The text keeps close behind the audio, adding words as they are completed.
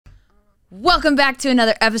Welcome back to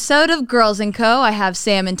another episode of Girls & Co. I have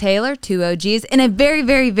Sam and Taylor, two OGs, and a very,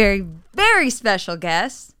 very, very, very special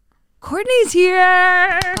guest. Courtney's here.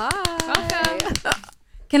 Hi. Welcome.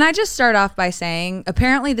 Can I just start off by saying,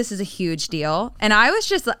 apparently this is a huge deal, and I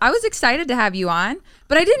was excited to have you on,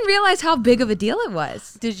 but I didn't realize how big of a deal it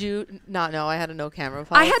was. Did you not know I had a no camera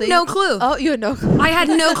policy? I had no clue. Oh, you had no clue. I had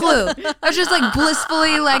no clue. I was just like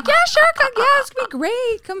blissfully like, yeah, sure, yeah, it's gonna be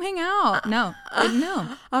great. Come hang out. No, I didn't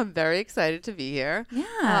know. I'm very excited to be here.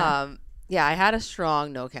 Yeah. Yeah, I had a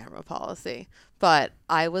strong no camera policy, but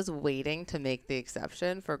I was waiting to make the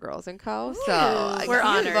exception for Girls & Co. So We're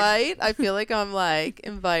honored. I feel like I'm like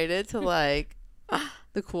invited to like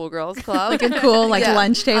the Cool Girls Club. Like a cool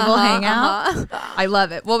lunch table hangout. Uh-huh. I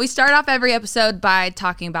love it. Well, we start off every episode by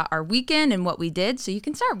talking about our weekend and what we did. So you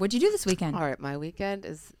can start. What'd you do this weekend? All right, my weekend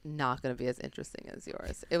is not going to be as interesting as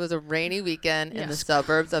yours. It was a rainy weekend in the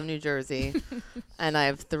suburbs of New Jersey, and I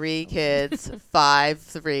have 3 kids, 5,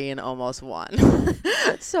 3, and almost 1.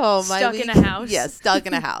 So Stuck in a house. Yeah, stuck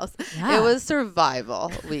in a house. Yeah. It was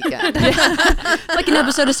survival weekend. It's like an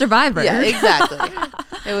episode of Survivor. Yeah, exactly.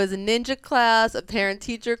 It was a ninja class, a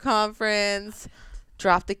parent-teacher conference.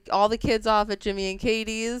 Dropped all the kids off at Jimmy and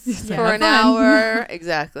Katie's for an hour.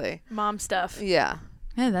 Exactly. Mom stuff. Yeah.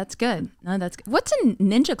 Yeah, that's good. No, that's good. What's a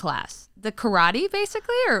ninja class? The karate,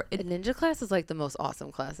 basically, or A ninja class is like the most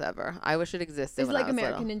awesome class ever. I wish it existed. Is when it like I was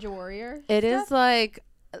American little. Ninja Warrior? It is like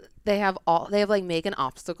they have like make an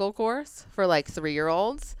obstacle course for like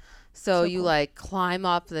 3-year-olds. So you cool. like climb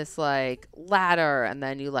up this like ladder, and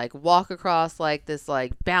then you like walk across like this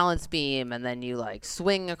like balance beam, and then you like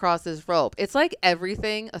swing across this rope. It's like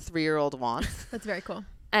everything a 3-year-old wants. That's very cool.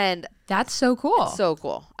 And that's so cool. it's so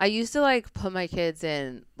cool. I used to like put my kids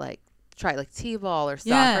in like try like t-ball or soccer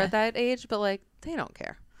Yeah. at that age, but like they don't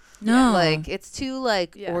care. No. Like it's too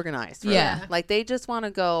like Yeah. organized. For Yeah. them. Like they just want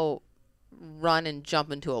to go run and jump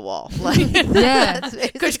into a wall. Like Yeah.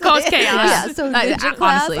 Which cause chaos. Yeah. So ninja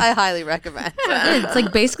class, honestly. I highly recommend. It's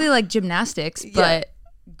like basically like gymnastics, but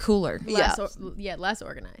cooler. Yeah. Less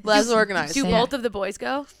organized. Less organized. Do Yeah. both of the boys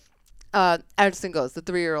go? Edison goes. The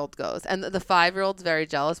 3-year-old goes, and the 5-year-old's very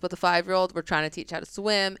jealous. But the 5-year-old, we're trying to teach how to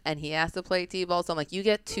swim, and he has to play t-ball. So I'm like, you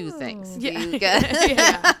get 2 things. Yeah. You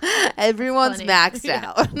get everyone's funny. maxed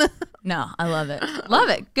out. No, I love it. Love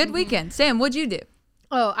it. Good weekend. Sam, what'd you do?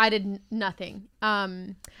 Oh, I did nothing.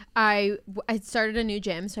 I started a new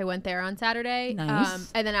gym, so I went there on Saturday.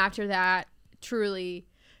 Nice. And then after that, truly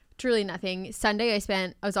nothing. Sunday it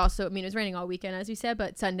was raining all weekend, as you said,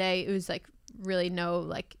 but Sunday it was like really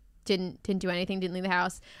didn't do anything, didn't leave the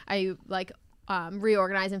house. I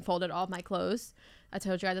reorganized and folded all of my clothes. I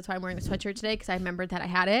told you guys that's why I'm wearing a sweatshirt today, because I remembered that I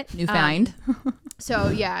had it. New find. So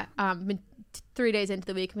yeah, been 3 days into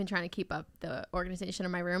the week, I've been trying to keep up the organization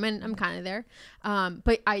of my room, and I'm kind of there.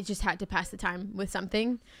 But I just had to pass the time with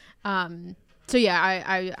something. So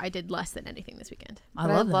yeah, I did less than anything this weekend. I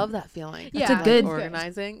But love that feeling. Yeah. That's a good-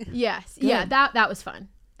 organizing. Yes, Good. yeah, that was fun,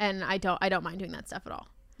 and I don't mind doing that stuff at all.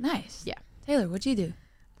 Nice. Yeah. Taylor, what'd you do?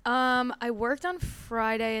 I worked on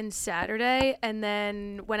Friday and Saturday, and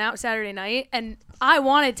then went out Saturday night. And I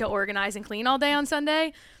wanted to organize and clean all day on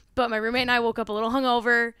Sunday, but my roommate and I woke up a little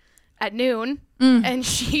hungover at noon, and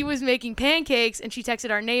she was making pancakes, and she texted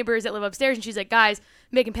our neighbors that live upstairs, and she's like, guys,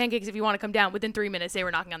 making pancakes if you want to come down. Within 3 minutes, they were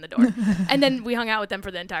knocking on the door. And then we hung out with them for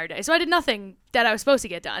the entire day. So I did nothing that I was supposed to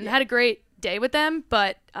get done. I had a great day with them,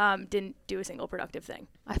 but didn't do a single productive thing.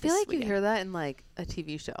 I feel like you hear that in like a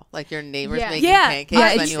TV show, like your neighbors Yeah. making Yeah. pancakes Yeah,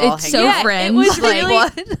 when it's- you all it's hang so out. Friends. It was Like, really,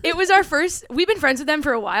 what? it was our first, we've been friends with them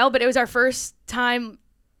for a while, but it was our first time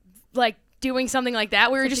like doing something like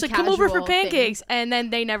that. We were Such just a like, come over for casual thing. pancakes. And then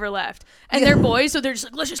they never left. And they're boys, so they're just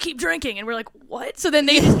like, let's just keep drinking. And we're like, what? So then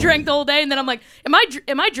they just drank the whole day. And then I'm like, am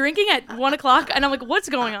I drinking at 1 o'clock? And I'm like, what's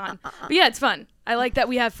going on? But yeah, it's fun. I like that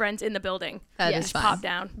we have friends in the building. That Yeah. is Just fun. Pop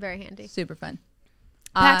down. Very handy. Super fun.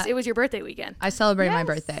 Pax, it was your birthday weekend. I celebrated my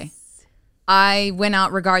birthday. I went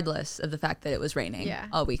out regardless of the fact that it was raining Yeah.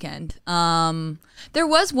 all weekend. There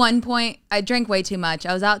was one point I drank way too much.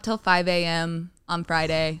 I was out till 5 a.m. on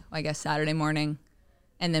Friday, I guess Saturday morning,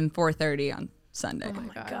 and then 4:30 on Sunday. Oh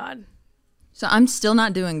my God. So I'm still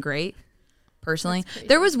not doing great, personally.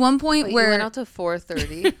 There was one point Wait, where, you went out to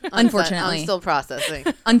 4:30. Unfortunately. I'm still processing.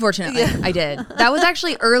 unfortunately, I did. That was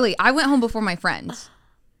actually early. I went home before my friends.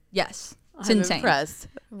 Yes, it's I'm insane. impressed.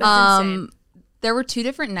 That's insane. There were 2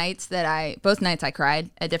 different nights both nights I cried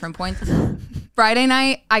at different points. Friday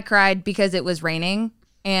night, I cried because it was raining,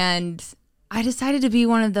 and I decided to be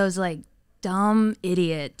one of those like dumb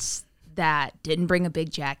idiots that didn't bring a big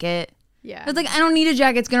jacket. Yeah. I was like, I don't need a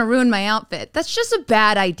jacket. It's going to ruin my outfit. That's just a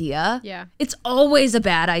bad idea. Yeah. It's always a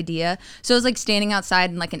bad idea. So I was like standing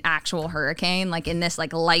outside in like an actual hurricane, like in this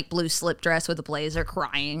like light blue slip dress with a blazer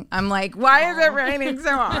crying. I'm like, why is it raining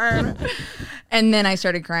so hard? And then I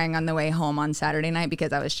started crying on the way home on Saturday night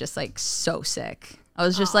because I was just like so sick. I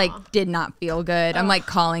was just like, did not feel good. I'm like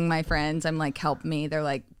calling my friends. I'm like, help me. They're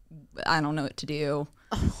like, I don't know what to do.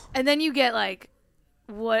 And then you get like,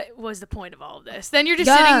 what was the point of all of this? Then you're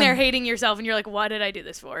just sitting there hating yourself and you're like, what did I do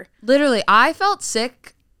this for? Literally, I felt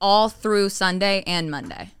sick all through Sunday and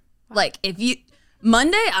Monday. Like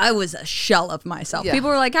Monday, I was a shell of myself. Yeah. People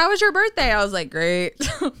were like, how was your birthday? I was like, great.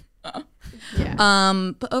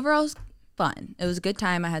 Yeah. But overall, it was fun. It was a good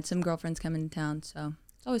time. I had some girlfriends come into town, so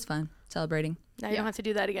it's always fun celebrating. Now you don't have to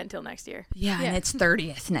do that again until next year. Yeah, Yeah. and it's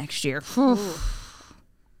 30th next year. Huh.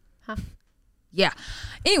 Yeah.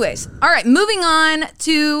 Anyways, all right, moving on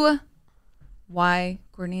to why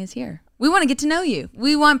Courtney is here. We want to get to know you.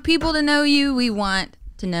 We want people to know you. We want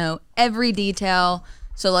to know every detail.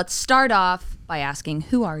 So let's start off by asking,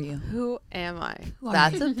 who are you? Who am I? are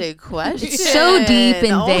That's a big question. So deep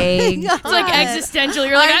and Oh my vague. God. It's like existential.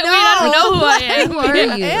 You're like, I I don't know who I am. Who are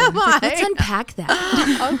you? am I? Let's unpack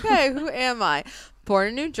that. Okay, who am I? Born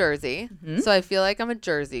in New Jersey, so I feel like I'm a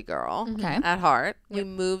Jersey girl Okay. at heart. We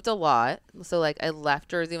moved a lot, so like I left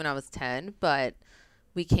Jersey when I was 10, but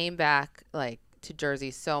we came back like to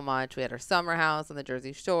Jersey so much. We had our summer house on the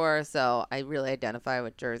Jersey Shore, so I really identify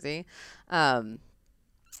with Jersey.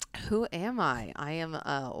 Who am I? I am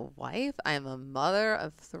a wife. I am a mother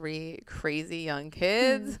of 3 crazy young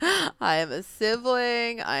kids. I am a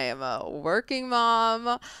sibling. I am a working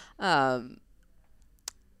mom.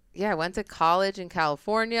 I went to college in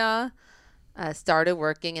California, started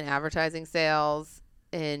working in advertising sales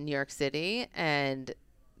in New York City, and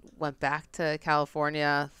went back to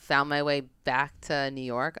California, found my way back to New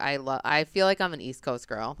York. I feel like I'm an East Coast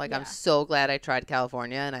girl. Like, I'm so glad I tried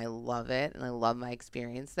California, and I love it, and I love my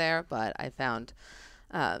experience there, but I found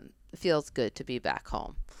it feels good to be back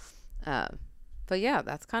home. But yeah,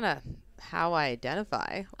 that's kind of how I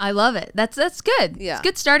identify. I love it. That's good. Yeah. It's a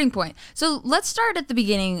good starting point. So let's start at the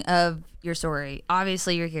beginning of your story.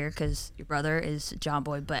 Obviously, you're here because your brother is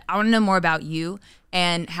Jomboy, but I want to know more about you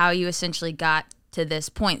and how you essentially got to this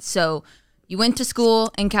point. So you went to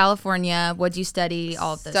school in California. What did you study?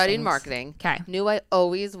 All of this. Studied things. marketing. Okay. Knew I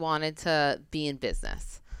always wanted to be in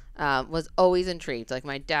business. Was always intrigued. Like,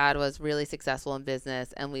 my dad was really successful in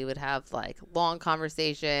business, and we would have like long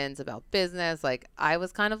conversations about business. Like, I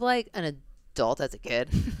was kind of like an adult as a kid.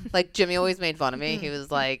 Like, Jimmy always made fun of me. He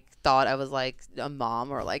was like, thought I was like a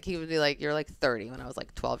mom, or like he would be like, you're like 30, when I was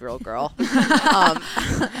like 12-year-old girl.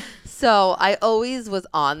 So I always was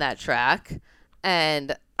on that track,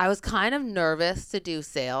 and I was kind of nervous to do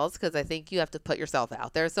sales because I think you have to put yourself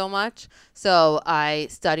out there so much. So I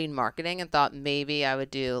studied marketing and thought maybe I would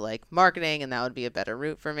do like marketing, and that would be a better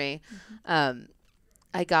route for me.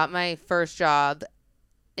 I got my first job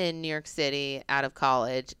in New York City out of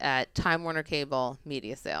college at Time Warner Cable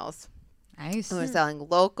Media Sales. Nice. And we're selling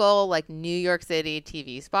local, like, New York City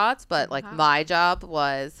TV spots, but like my job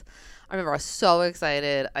was, I remember I was so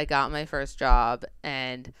excited. I got my first job,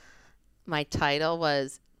 and my title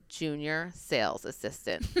was junior sales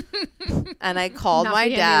assistant. And I called Not my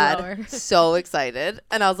be any dad lower. so excited,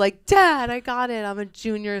 and I was like, Dad, I got it. I'm a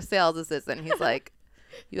junior sales assistant. He's like,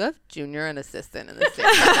 you have junior and assistant in the same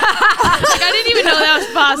Like, I didn't even know that was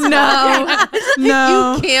possible.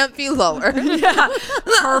 No. You can't be lower.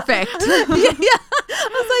 Perfect. Yeah. I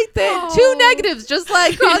was like, two negatives just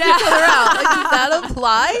like cross each other out. Like, does that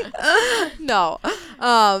apply? No.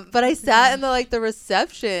 But I sat in the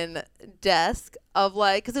reception desk of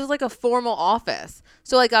like, because it was like a formal office.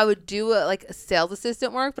 So like I would do a sales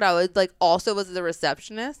assistant work, but I would like also was the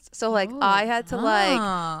receptionist. So like I had to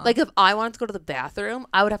like if I wanted to go to the bathroom,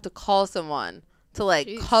 I would have to call someone to like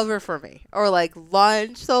cover for me, or like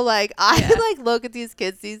lunch. So like I like look at these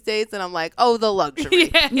kids these days, and I'm like, oh, the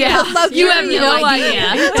luxury. Yeah. The luxury. You have no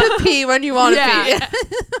idea. To pee when you want to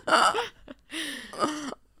pee.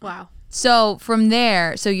 Wow. So from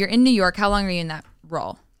there, so you're in New York. How long are you in that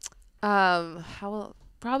role?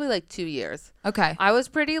 Probably like 2 years. Okay. I was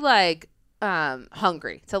pretty like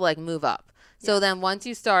hungry to like move up. So then once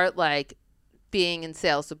you start like being in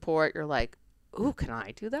sales support, you're like, ooh, can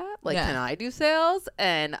I do that? Like, can I do sales?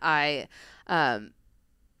 And I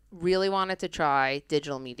really wanted to try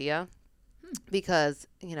digital media because,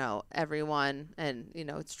 you know, everyone, and, you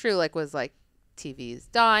know, it's true, like, was like, TV is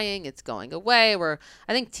dying, it's going away, where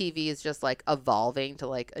I think TV is just like evolving to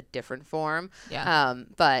like a different form.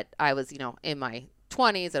 But I was, you know, in my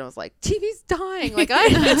 20s, and I was like, TV's dying. Like, I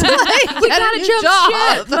need to like, We get gotta a new jump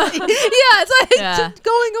job. Yeah, it's like just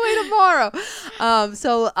going away tomorrow.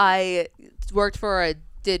 So I worked for a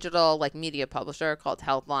digital like media publisher called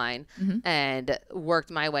Healthline, and worked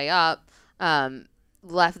my way up.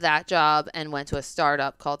 Left that job and went to a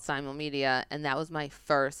startup called Simul Media, and that was my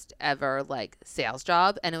first ever like sales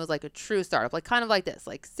job, and it was like a true startup, like kind of like this,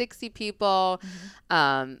 like 60 people,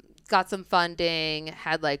 got some funding,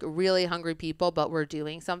 had like really hungry people, but were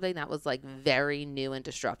doing something that was like very new and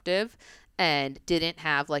disruptive and didn't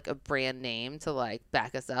have like a brand name to like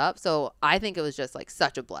back us up. So I think it was just like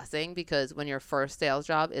such a blessing, because when your first sales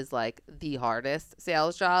job is like the hardest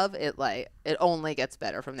sales job, it only gets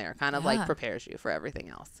better from there. Kind of like prepares you for everything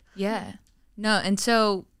else. Yeah. No, and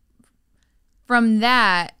so from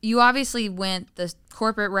that, you obviously went the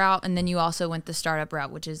corporate route, and then you also went the startup route,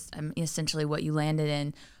 which is essentially what you landed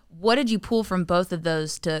in. What did you pull from both of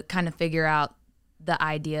those to kind of figure out the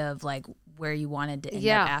idea of like where you wanted to end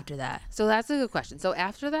up after that? So that's a good question. So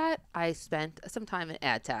after that, I spent some time in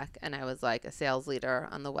ad tech, and I was like a sales leader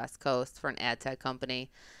on the West Coast for an ad tech company.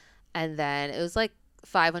 And then it was like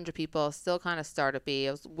 500 people, still kind of startup-y.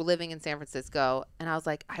 I was living in San Francisco, and I was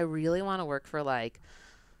like, I really want to work for like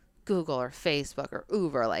Google or Facebook or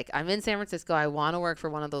Uber. Like, I'm in San Francisco. I want to work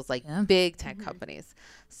for one of those like big tech companies.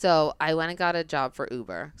 So I went and got a job for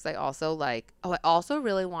Uber, because I also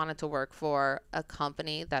really wanted to work for a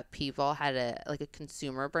company that people had a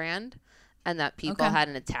consumer brand, and that people had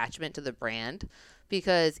an attachment to the brand.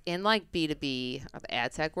 Because in like B2B or the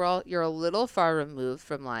ad tech world, you're a little far removed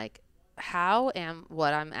from like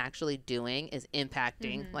what I'm actually doing is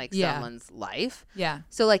impacting like someone's life. Yeah.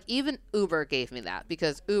 So like even Uber gave me that,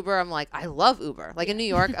 because Uber, I'm like, I love Uber. Like in New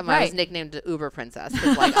York, I was nicknamed the Uber Princess,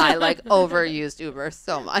 because like I like overused Uber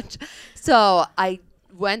so much. So I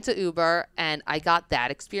went to Uber and I got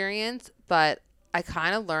that experience, but I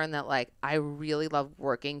kind of learned that like I really love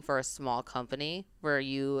working for a small company where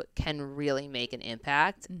you can really make an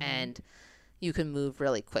impact and you can move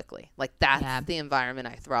really quickly. Like that's the environment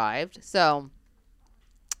I thrived. So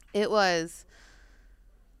it was,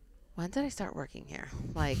 when did I start working here?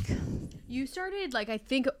 Like, you started like I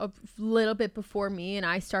think a little bit before me, and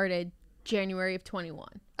I started January of 21.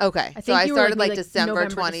 Okay. I so I started like December November,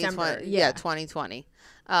 2020. December. Yeah, 2020.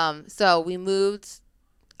 So we moved.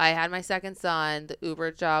 I had my second son. The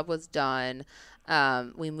Uber job was done.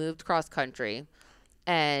 We moved cross country,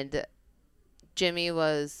 and Jimmy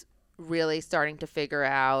was really starting to figure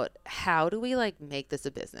out, how do we like make this a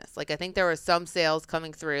business? Like I think there were some sales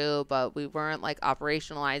coming through, but we weren't like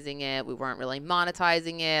operationalizing it. We weren't really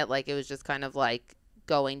monetizing it. Like it was just kind of like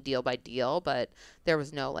going deal by deal, but there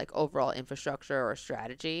was no like overall infrastructure or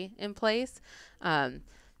strategy in place.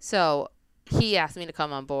 So he asked me to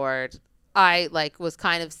come on board. I like was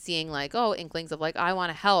kind of seeing like, inklings of like, I want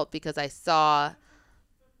to help, because I saw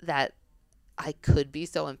that I could be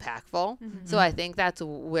so impactful. So I think that's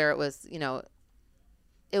where it was,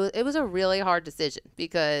 it was a really hard decision,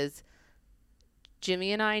 because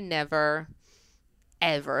Jimmy and I never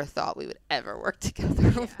ever thought we would ever work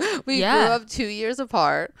together. We grew up 2 years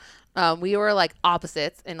apart. We were like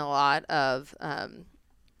opposites in a lot of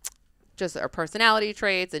just our personality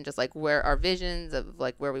traits, and just like where our visions of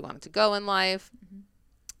like where we wanted to go in life.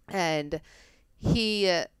 And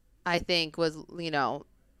he, I think, was,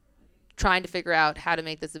 trying to figure out how to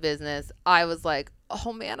make this a business. I was like,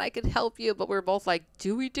 oh man, I could help you. But we're both like,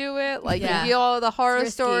 do we do it? Like, you hear all the horror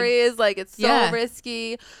stories. Like, it's so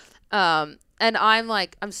risky. And I'm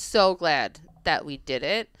like, I'm so glad that we did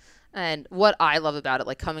it. And what I love about it,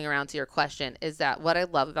 like coming around to your question, is that what I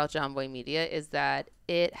love about Jomboy Media is that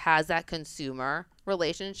it has that consumer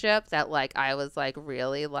relationship that like I was like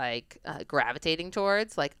really like gravitating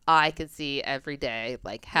towards. Like I could see every day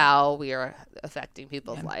like how we are affecting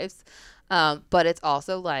people's lives. But it's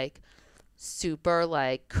also like super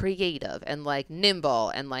like creative and like nimble,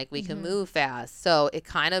 and like we can move fast. So it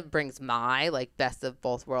kind of brings my like best of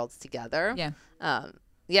both worlds together. And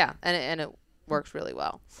it works really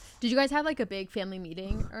well. Did you guys have like a big family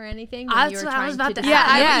meeting or anything? That's what I was about to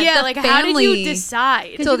ask. Like how did you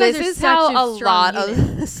decide? So this is how a lot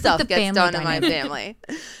of stuff gets done in my family.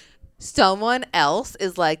 Someone else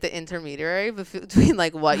is like the intermediary between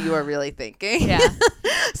like what you are really thinking.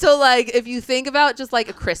 So like if you think about just like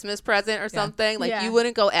a Christmas present or something, like you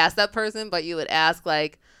wouldn't go ask that person, but you would ask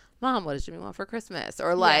like Mom, what does Jimmy want for Christmas?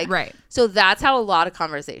 Or like, right. So that's how a lot of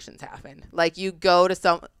conversations happen. Like you go to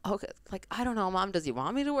some, okay, like, I don't know, Mom, does he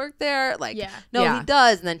want me to work there? Like, no, Yeah. he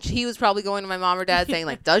does. And then he was probably going to my mom or dad saying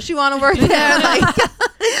like, does she want to work there? Like,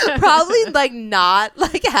 probably like not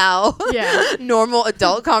like how normal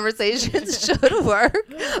adult conversations should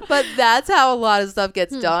work. But that's how a lot of stuff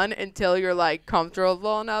gets done until you're like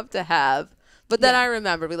comfortable enough to have. But then I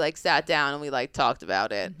remember we like sat down and we like talked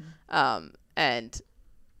about it. And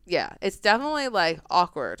yeah, it's definitely like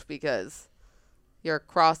awkward because you're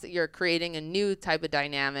creating a new type of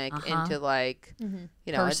dynamic into like, you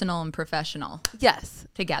know, personal and professional. Yes.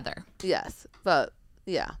 Together. Yes. But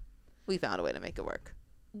yeah, we found a way to make it work.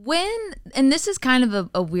 And this is kind of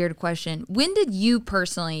a weird question, when did you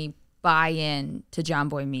personally buy in to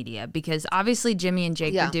Jomboy Media? Because obviously Jimmy and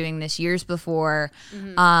Jake were doing this years before.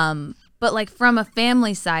 But like from a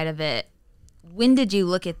family side of it, when did you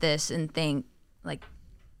look at this and think like,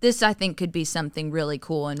 this I think could be something really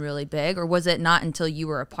cool and really big? Or was it not until you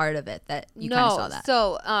were a part of it that you kind of saw that?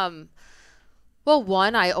 So, well,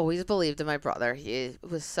 one, I always believed in my brother. He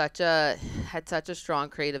was had such a strong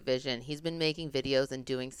creative vision. He's been making videos and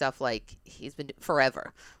doing stuff like he's been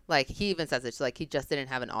forever. Like he even says it's like he just didn't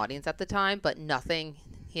have an audience at the time, but nothing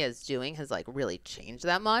he is doing has like really changed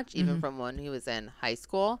that much, even from when he was in high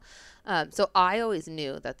school. So I always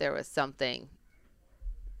knew that there was something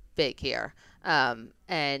big here.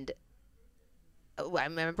 And I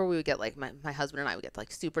remember we would get like my husband and I would get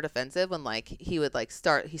like super defensive when like he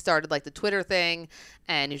started like the Twitter thing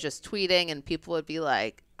and he was just tweeting and people would be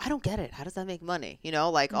like, I don't get it. How does that make money? You know,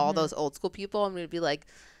 like all those old school people. And we'd be like,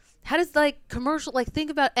 how does like commercial, like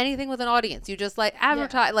think about anything with an audience. You just like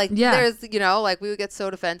advertise, there's, you know, like we would get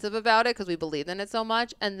so defensive about it because we believed in it so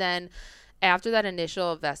much. And then after that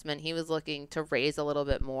initial investment, he was looking to raise a little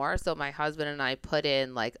bit more. So my husband and I put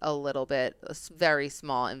in like a very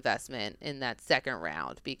small investment in that second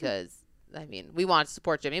round because, I mean, we wanted to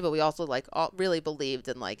support Jimmy, but we also like really believed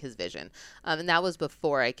in like his vision. And that was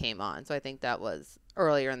before I came on. So I think that was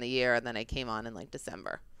earlier in the year. And then I came on in like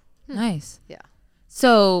December. Nice. Yeah.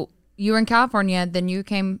 So you were in California, then you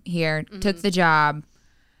came here, took the job.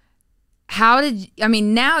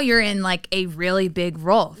 Now you're in like a really big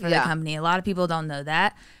role for the company. A lot of people don't know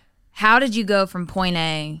that. How did you go from point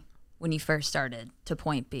A when you first started to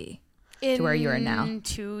point B to where you are now? In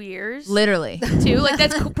 2 years. Literally. 2? Like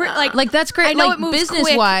that's like that's crazy. I know like it moves business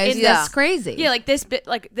quick wise, in that's crazy. Yeah, like this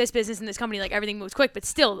business and this company, like everything moves quick, but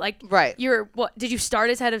still like did you start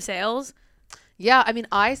as head of sales? Yeah, I mean,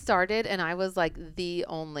 I started and I was like the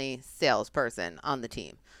only salesperson on the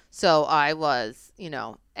team. So I was, you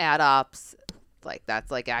know, ad ops, like that's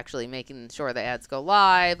like actually making sure the ads go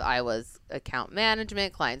live. I was account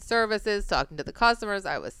management, client services, talking to the customers.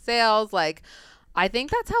 I was sales. Like, I think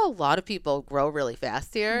that's how a lot of people grow really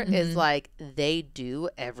fast here is like they do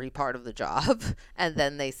every part of the job and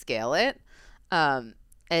then they scale it.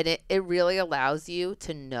 And it really allows you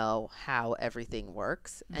to know how everything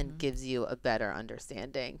works and gives you a better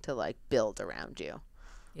understanding to like build around you.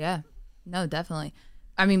 Yeah, no, definitely.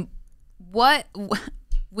 I mean,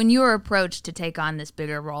 when you were approached to take on this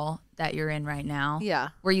bigger role that you're in right now,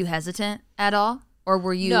 were you hesitant at all, or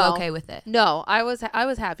were you okay with it? No, I was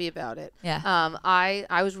happy about it. Yeah.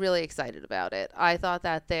 I was really excited about it. I thought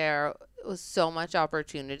that there was so much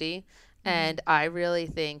opportunity, and I really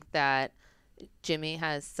think that Jimmy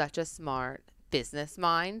has such a smart business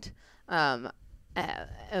mind, and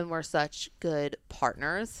we're such good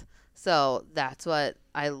partners. So that's what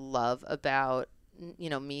I love about,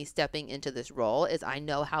 you know, me stepping into this role is I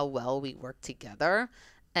know how well we work together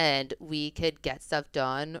and we could get stuff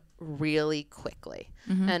done really quickly.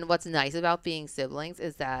 And what's nice about being siblings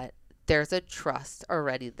is that there's a trust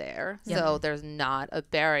already there. So there's not a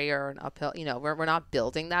barrier, an uphill, you know, we're not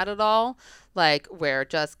building that at all. Like we're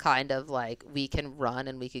just kind of like, we can run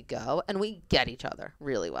and we could go and we get each other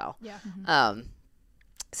really well. Yeah.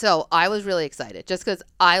 So I was really excited just because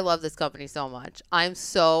I love this company so much. I'm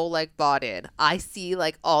so like bought in. I see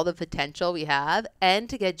like all the potential we have and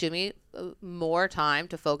to get Jimmy more time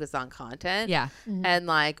to focus on content. Yeah. And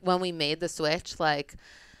like when we made the switch, like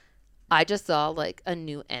I just saw like a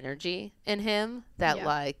new energy in him that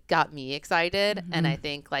like got me excited. And I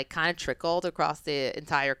think like kind of trickled across the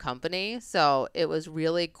entire company. So it was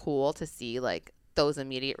really cool to see like those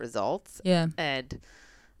immediate results. Yeah. And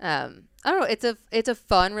I don't know. It's a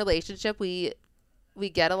fun relationship. We we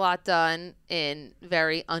get a lot done in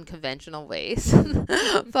very unconventional ways,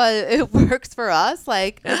 but it works for us.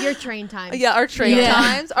 Like your train time. Yeah, our train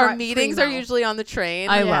times. Our meetings are primo. usually on the train.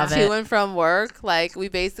 I love it. To and from work. Like we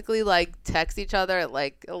basically like text each other at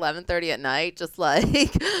like 11:30 at night, just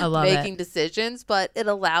like making decisions. But it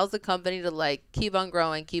allows the company to like keep on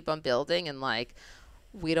growing, keep on building, and like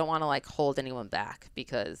we don't want to like hold anyone back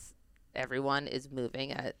because everyone is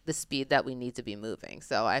moving at the speed that we need to be moving.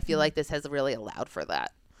 So I feel like this has really allowed for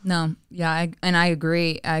that. No, yeah, I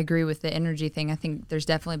agree. I agree with the energy thing. I think there's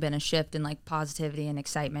definitely been a shift in like positivity and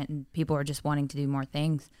excitement, and people are just wanting to do more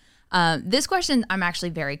things. This question I'm actually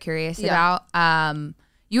very curious about.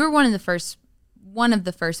 You were one of the first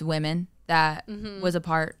women that was a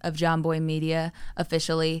part of Jomboy Media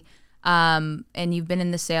officially. And you've been in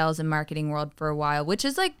the sales and marketing world for a while, which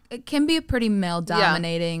is like, it can be a pretty male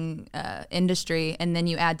dominating industry. And then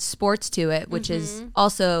you add sports to it, which is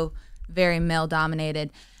also very male dominated.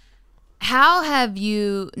 How have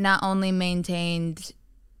you not only maintained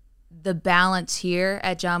the balance here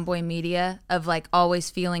at Jomboy Media of like always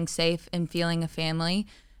feeling safe and feeling a family,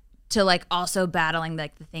 to like also battling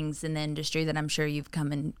like the things in the industry that I'm sure you've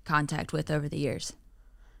come in contact with over the years?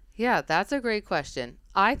 Yeah, that's a great question.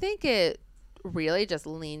 I think it really just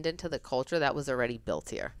leaned into the culture that was already built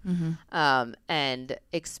here, and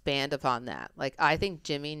expand upon that. Like, I think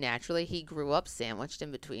Jimmy, naturally, he grew up sandwiched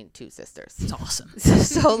in between two sisters. It's awesome.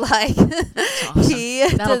 So, like,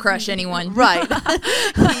 awesome. That'll crush anyone. Right.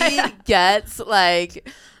 He gets, like,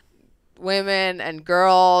 women and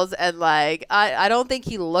girls, and like I don't think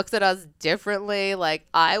he looks at us differently. Like,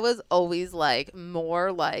 I was always like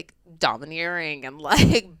more like domineering and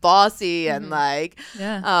like bossy and like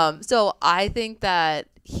so I think that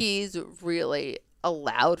he's really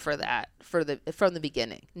allowed for that from the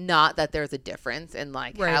beginning. Not that there's a difference in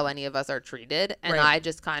like how any of us are treated, and I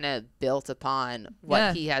just kind of built upon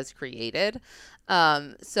what he has created.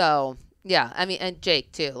 So yeah, I mean, and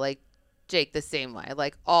Jake too, like Jake the same way.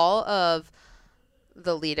 Like, all of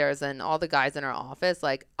the leaders and all the guys in our office,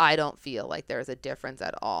 like, I don't feel like there's a difference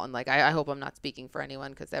at all. And like, I hope I'm not speaking for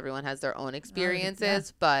anyone, because everyone has their own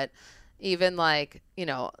experiences. But even like, you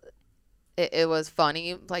know, it was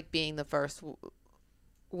funny, like being the first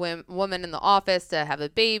woman in the office to have a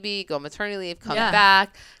baby, go maternity leave, come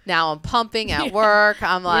back. Now I'm pumping at work.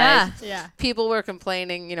 I'm like, people were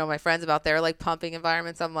complaining, you know, my friends about their like pumping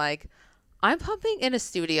environments. I'm like, I'm pumping in a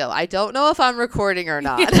studio. I don't know if I'm recording or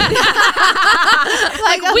not. Like,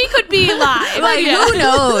 we could be live. Like, who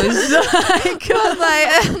knows?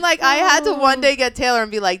 like I had to one day get Taylor and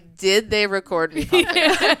be like, did they record me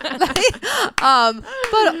pumping?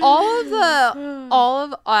 But all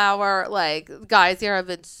of our like guys here have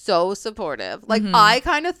been so supportive. Like, I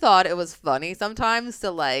kind of thought it was funny sometimes to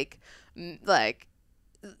like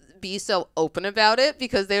be so open about it,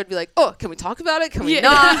 because they would be like, oh, can we talk about it? Can we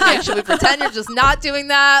not? Like, should we pretend you're just not doing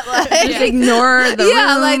that? Like, just ignore the room.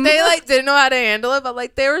 Like, they like didn't know how to handle it, but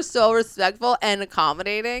like they were so respectful and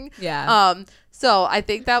accommodating. So I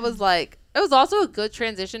think that was like, it was also a good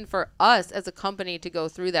transition for us as a company to go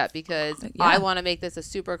through that, because I want to make this a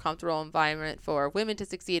super comfortable environment for women to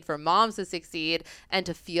succeed, for moms to succeed, and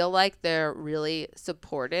to feel like they're really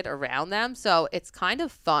supported around them. So it's kind of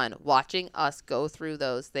fun watching us go through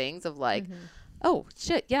those things of like, oh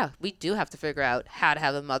shit, yeah, we do have to figure out how to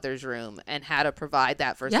have a mother's room and how to provide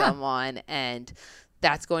that for someone. And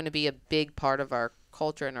that's going to be a big part of our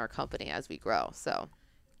culture and our company as we grow. So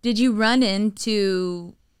did you run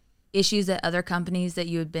into issues at other companies that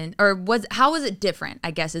you had been, or how was it different,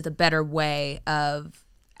 I guess, is a better way of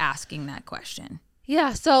asking that question?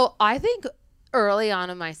 Yeah, so I think early on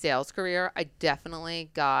in my sales career, I definitely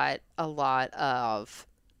got a lot of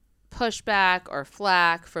pushback or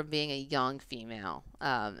flack from being a young female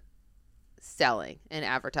selling and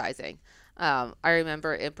advertising. I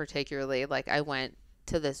remember in particularly, like, I went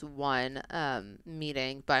to this one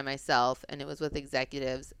meeting by myself, and it was with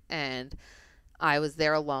executives, and I was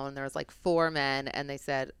there alone. There was like 4 men, and they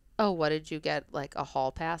said, oh, what did you get, like a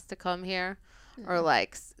hall pass to come here? Or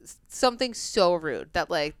like something so rude that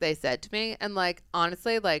like they said to me. And like,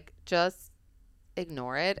 honestly, like, just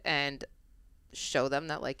ignore it and show them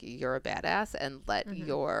that like you're a badass, and let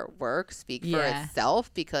your work speak for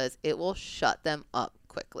itself, because it will shut them up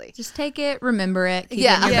quickly. Just take it, remember it, keep it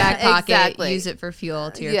in your back pocket, use it for fuel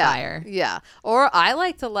to your fire. Yeah. Or I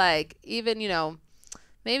like to like, even, you know,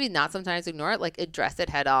 maybe not sometimes ignore it, like address it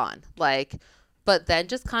head on, like, but then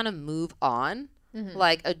just kind of move on,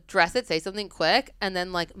 like address it, say something quick, and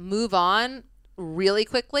then like move on really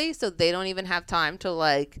quickly, so they don't even have time to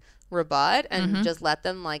like rebut, and just let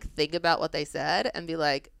them like think about what they said and be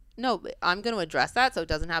like, no, I'm going to address that so it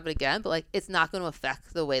doesn't happen again, but like it's not going to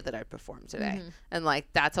affect the way that I perform today. And like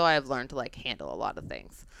that's how I've learned to like handle a lot of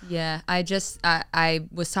things. Yeah, I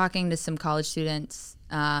was talking to some college students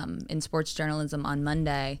in sports journalism on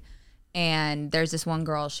Monday, and there's this one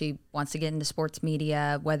girl, she wants to get into sports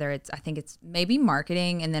media, whether I think it's maybe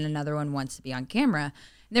marketing, and then another one wants to be on camera.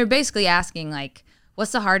 And they're basically asking like,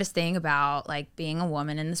 what's the hardest thing about like being a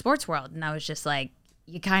woman in the sports world? And I was just like,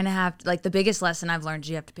 you kind of have to, like, the biggest lesson I've learned is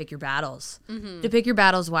you have to pick your battles. To pick your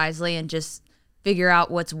battles wisely and just figure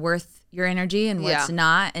out what's worth your energy and what's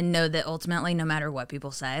not, and know that ultimately, no matter what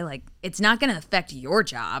people say, like, it's not going to affect your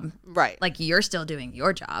job. Right. Like, you're still doing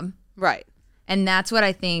your job. Right. And that's what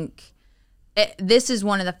I think. This is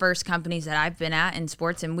one of the first companies that I've been at in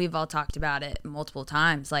sports, and we've all talked about it multiple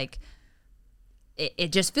times. Like,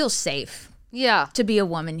 it just feels safe. Yeah. To be a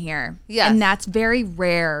woman here. Yes. And that's very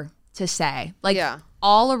rare to say. Like,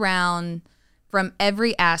 all around, from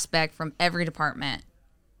every aspect, from every department,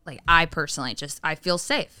 like, I personally I feel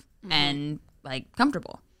safe and like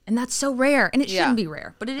comfortable, and that's so rare, and it shouldn't be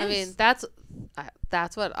rare, but it is. I mean,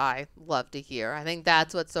 that's what I love to hear. I think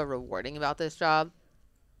that's what's so rewarding about this job.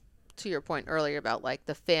 To your point earlier about like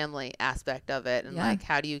the family aspect of it, and like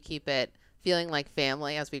how do you keep it feeling like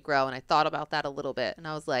family as we grow? And I thought about that a little bit, and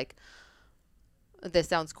I was like, this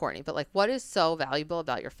sounds corny, but like, what is so valuable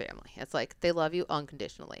about your family? It's like they love you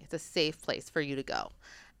unconditionally. It's a safe place for you to go.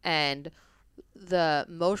 And the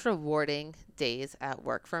most rewarding days at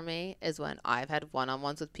work for me is when I've had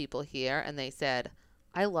one-on-ones with people here and they said,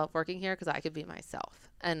 I love working here because I could be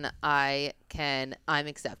myself and I'm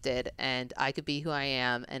accepted and I could be who I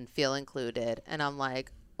am and feel included. And I'm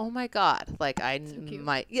like, oh my God, like that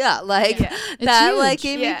like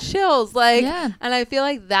gave me chills, like, and I feel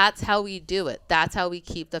like that's how we do it. That's how we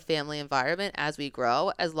keep the family environment as we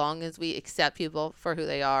grow, as long as we accept people for who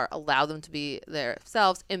they are, allow them to be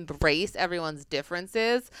themselves, embrace everyone's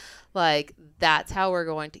differences. Like, that's how we're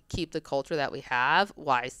going to keep the culture that we have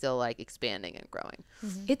while still like expanding and growing.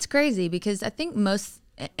 It's crazy because I think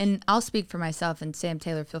and I'll speak for myself, and Sam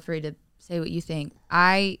Taylor, feel free to say what you think.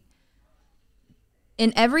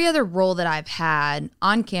 In every other role that I've had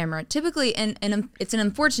on camera, typically, and it's an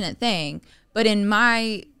unfortunate thing, but in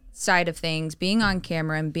my side of things, being on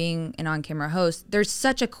camera and being an on-camera host, there's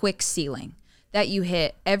such a quick ceiling that you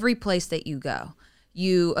hit every place that you go.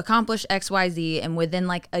 You accomplish X, Y, Z, and within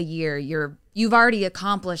like a year, you've already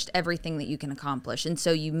accomplished everything that you can accomplish, and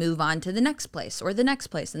so you move on to the next place or the next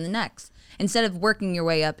place and the next. Instead of working your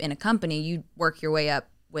way up in a company, you work your way up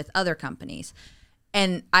with other companies.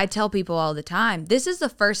 And I tell people all the time, this is the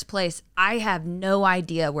first place I have no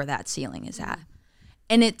idea where that ceiling is at.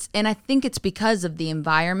 And I think it's because of the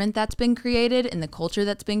environment that's been created and the culture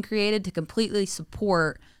that's been created to completely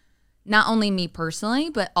support not only me personally,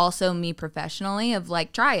 but also me professionally, of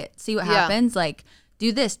like, try it, see what happens. Like,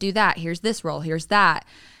 do this, do that. Here's this role, here's that.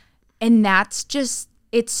 And that's just,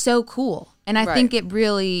 it's so cool. And I think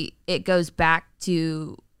it goes back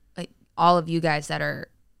to like all of you guys that are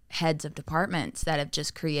heads of departments that have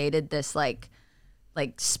just created this like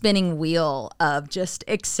spinning wheel of just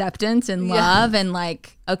acceptance and love and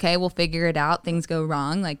like, okay, we'll figure it out. Things go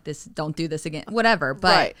wrong. Like this, don't do this again, whatever.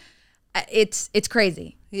 But it's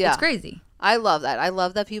crazy. Yeah. It's crazy. I love that. I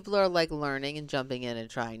love that people are like learning and jumping in and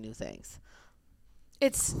trying new things.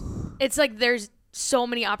 It's like there's so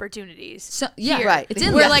many opportunities. So yeah, right. It's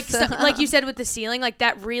in where like you said with the ceiling, like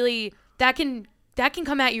that can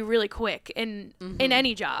come at you really quick in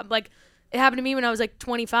any job. Like it happened to me when I was like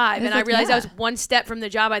 25 and I realized I was one step from the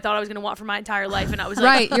job I thought I was going to want for my entire life. And I was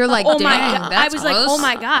like, you're like, oh dang, my God. that's I was close. like, oh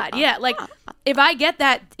my God. Yeah. Like if I get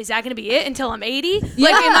that, is that going to be it until I'm 80?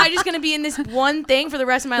 Like, am I just going to be in this one thing for the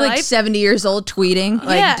rest of my life? 70 years old tweeting.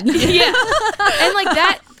 Like, yeah. And like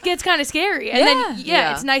that gets kind of scary. And then,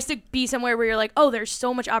 it's nice to be somewhere where you're like, oh, there's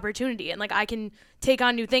so much opportunity and like I can take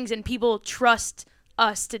on new things and people trust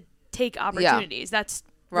us to take opportunities. That's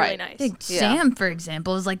really nice. Sam, for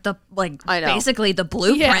example, is like basically the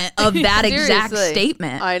blueprint of that exact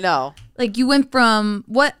statement. I know. Like you went from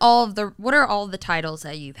what are all the titles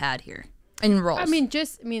that you've had here in roles?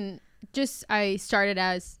 I started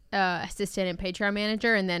as assistant and Patreon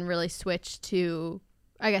manager, and then really switched to,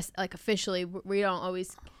 I guess, like officially. We don't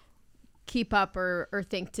always keep up or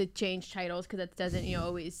think to change titles because that doesn't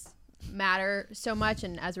always matter so much,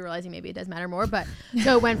 and as we're realizing, maybe it does matter more. But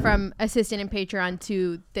so it went from assistant in Patreon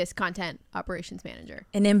to this content operations manager.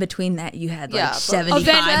 And in between that, you had like Yeah, 75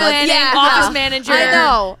 Event planning, Yeah. office manager. I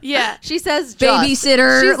know. Yeah. She says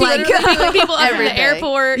babysitter, She's like Picking people up from the Everything.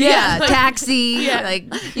 airport. yeah, Like, taxi, Yeah. like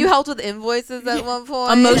You helped with invoices at one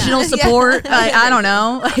point. emotional Yeah. support. Like, I don't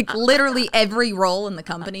know, like literally every role in the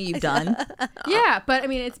company you've done. Yeah, but I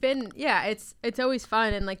mean, it's always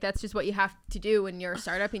fun, and like that's just what you have to do when you're a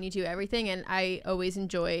startup and you do everything. And I always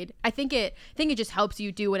enjoyed. I think it just helps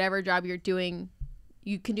you do whatever job you're doing.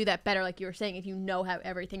 You can do that better, like you were saying, if you know how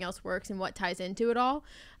everything else works and what ties into it all.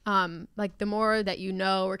 Like the more that you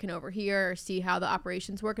know or can overhear or see how the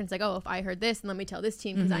operations work, and it's like, oh, if I heard this, and let me tell this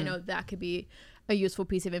team because I know that could be a useful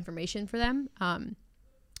piece of information for them.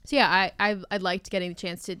 So yeah, I liked getting the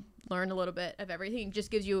chance to learn a little bit of everything. It just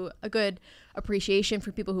gives you a good appreciation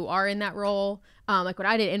for people who are in that role. Like when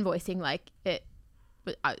I did invoicing, like it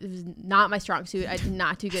was not my strong suit. I did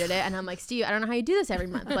not do good at it. And I'm like, Steve, I don't know how you do this every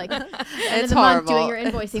month. Like, end of the month doing your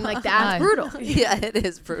invoicing, like that's brutal. Yeah, it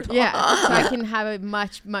is brutal. Yeah. So I can have a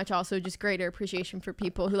much also just greater appreciation for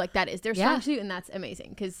people who like that is their strong suit, and that's amazing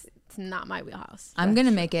because it's not my wheelhouse. I'm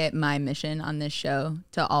gonna make it my mission on this show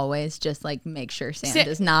to always just like make sure Sam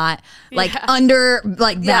does not like under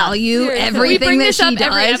like value seriously. We everything bring that this she up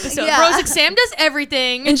every does. episode. Yeah. Rose, like, Sam does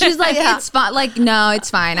everything. And she's like, it's fine. Like, no, it's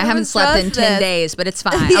fine. I haven't was slept in just 10 this. days, but it's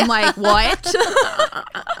fine. I'm like, what?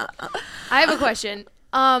 I have a question.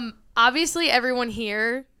 Obviously, everyone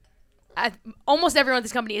here, almost everyone at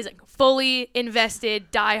this company is like fully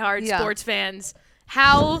invested, diehard sports fans.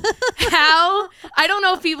 How I don't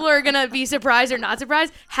know if people are gonna be surprised or not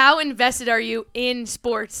surprised. How invested are you in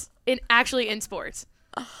sports? In sports?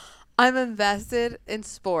 I'm invested in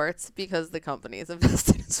sports because the company is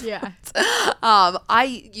invested in sports. Yeah.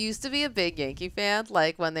 I used to be a big Yankee fan,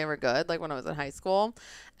 like when they were good, like when I was in high school,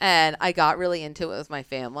 and I got really into it with my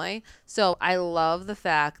family. So I love the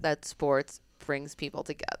fact that sports brings people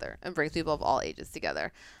together and brings people of all ages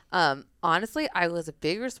together. Honestly, I was a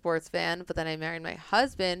bigger sports fan, but then I married my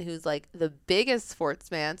husband, who's like the biggest sports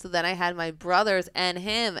fan. So then I had my brothers and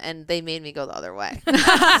him, and they made me go the other way.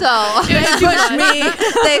 So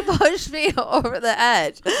they pushed me over the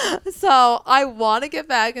edge. So I want to get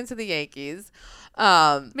back into the Yankees.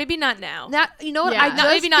 Maybe not now. Now, you know what? Yeah. I just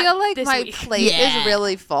Maybe not feel like this my week. plate is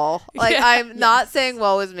really full. Like I'm not saying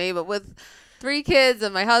woe is me, but with 3 kids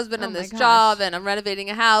and my husband and my this gosh. job, and I'm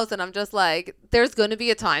renovating a house, and I'm just there's going to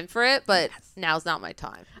be a time for it, but now's not my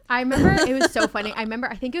time. I remember it was so funny. I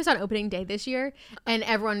think it was on opening day this year, and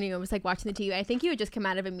everyone was like watching the TV. I think you had just come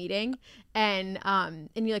out of a meeting, and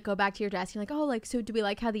you like go back to your desk. And you're like, oh, like so do we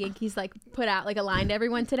like how the Yankees like put out like a line to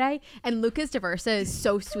everyone today? And Lucas Diversa is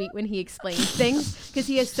so sweet when he explains things because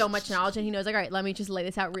he has so much knowledge, and he knows like, all right, let me just lay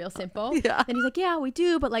this out real simple. Yeah. And he's like, yeah, we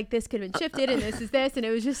do, but like this could have been shifted, and this is this, and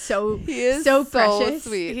it was just so He is so so precious.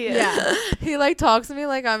 sweet. He is. Yeah. He like talks to me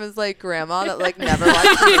like I'm his like grandma that like never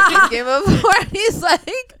watched the Yankees game before. And he's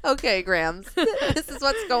like, okay, Grams, this is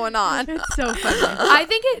what's going on. It's so funny. I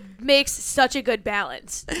think it makes such a good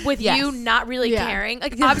balance with Yes. you not really Yeah. caring.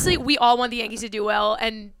 Like, obviously, we all want the Yankees to do well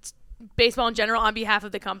and baseball in general on behalf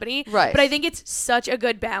of the company. Right. But I think it's such a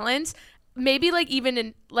good balance. Maybe like even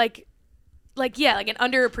in like an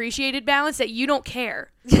underappreciated balance that you don't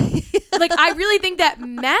care. Like, I really think that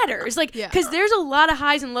matters. Like, Yeah. because there's a lot of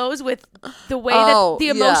highs and lows with the way Oh, that the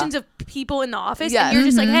yeah. emotions of people in the office. Yes. And you're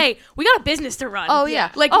just like, hey, we got a business to run. Oh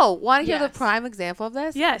yeah. Like, want to hear yes. the prime example of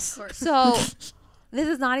this? yes. So this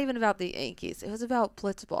is not even about the Yankees. It was about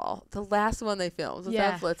Blitzball. The last one they filmed was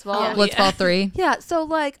Yeah. that Blitzball. Blitzball 3. Yeah. So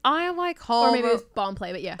like I am like home. Or maybe it was ball and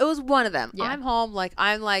play, but yeah. It was one of them. Yeah. I'm home. Like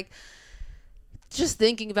I'm like just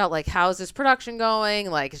thinking about like how's this production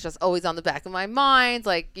going. Like it's just always on the back of my mind.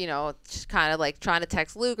 Like just kind of like trying to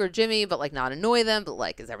text Luke or Jimmy, but like not annoy them. But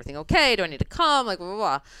like, is everything okay? Do I need to come? Like blah blah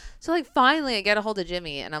blah. So like finally I get a hold of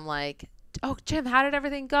Jimmy and I'm like, oh Jim, how did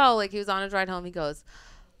everything go? Like he was on his ride home. He goes,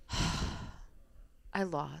 I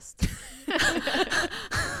lost.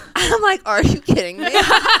 I'm like, are you kidding me?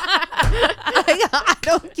 I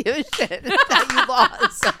don't give a shit that you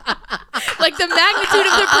lost. Like the magnitude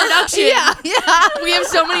of the production. Yeah. We have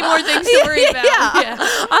so many more things to worry about. Yeah.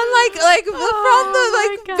 I'm like from the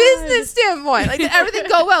like God. business standpoint. Like did everything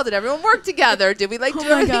go well? Did everyone work together? Did we like do my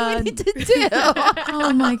everything God. we need to do?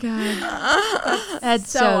 Oh my God. That's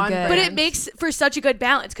So so on good. But it makes for such a good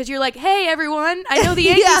balance because you're like, hey, everyone, I know the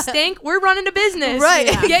Yankees Yeah. stink. We're running a business. Right.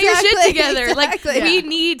 Get your shit Exactly. together. Exactly. Like, we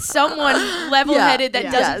need someone level-headed that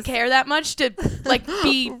Yeah. doesn't Yes. care that much to, like,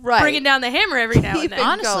 be Right. bringing down the hammer every now and Keep then. it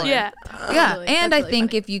Honestly. going. Yeah. Yeah, Totally. and That's I really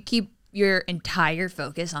think funny. if you keep your entire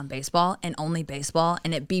focus on baseball and only baseball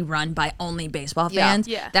and it be run by only baseball fans,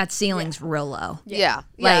 that ceiling's real low. Yeah.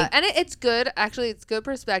 Like, and it's good. Actually, it's good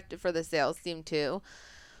perspective for the sales team too.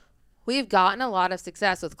 We've gotten a lot of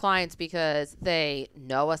success with clients because they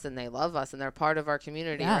know us and they love us and they're part of our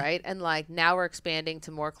community, right? And like now we're expanding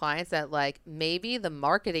to more clients that like maybe the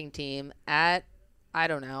marketing team at, I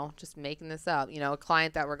don't know, just making this up, you know, a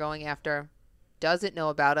client that we're going after doesn't know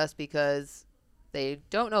about us because they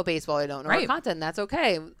don't know baseball, they don't know our content. That's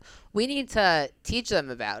okay. We need to teach them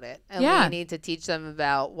about it. And we need to teach them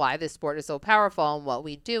about why this sport is so powerful and what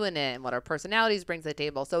we do in it and what our personalities bring to the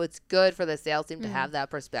table. So it's good for the sales team to have that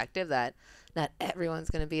perspective that not everyone's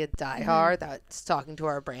going to be a diehard that's talking to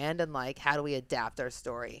our brand and like, how do we adapt our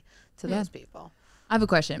story to those people? I have a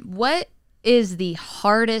question. What is the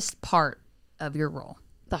hardest part of your role?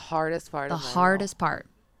 The hardest part part.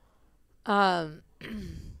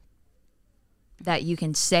 That you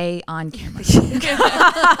can say on camera.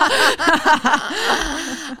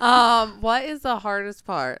 What is the hardest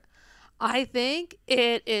part? I think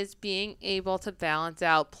it is being able to balance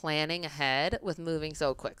out planning ahead with moving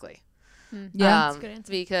so quickly. That's a good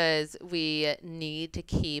answer. Because we need to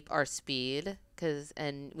keep our speed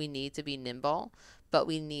and we need to be nimble, but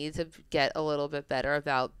we need to get a little bit better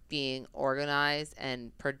about being organized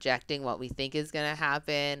and projecting what we think is going to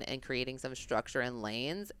happen and creating some structure and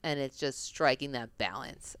lanes. And it's just striking that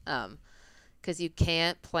balance. Because you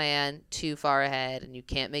can't plan too far ahead and you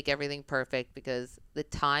can't make everything perfect because the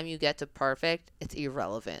time you get to perfect, it's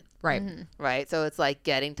irrelevant. Right. Right. So it's like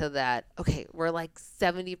getting to that, okay, we're like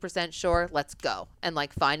 70% sure, let's go. And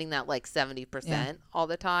like finding that like 70% all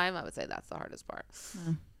the time, I would say that's the hardest part.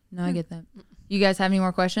 No, I get that. You guys have any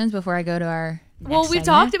more questions before I go to our Well, we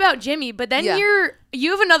talked about Jimmy, but then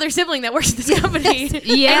you have another sibling that works at this company. And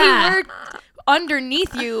he worked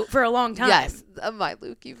underneath you for a long time. Yes, my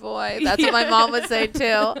Lukey boy. That's what my mom would say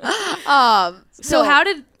too. So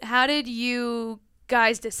how did you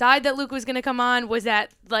guys decide that Luke was going to come on? Was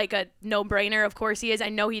that like a no-brainer? Of course he is. I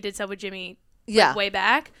know he did stuff with Jimmy way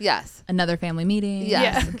back. Yes. Another family meeting.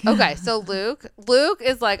 Yes. Okay, so Luke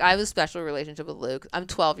is like, I have a special relationship with Luke. I'm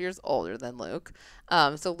 12 years older than Luke.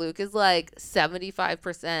 So Luke is like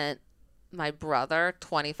 75% my brother,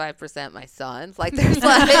 25% my son. Like there's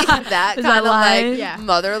like that kind of like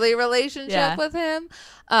motherly relationship with him.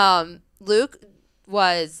 Luke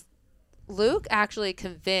actually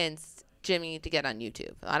convinced Jimmy to get on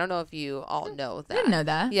YouTube. I don't know if you all know that. I didn't know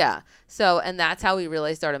that. Yeah. So, and that's how we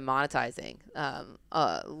really started monetizing a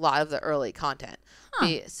lot of the early content.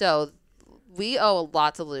 So we owe a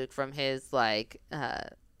lot to Luke from his like,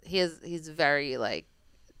 he's very like,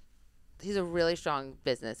 he's a really strong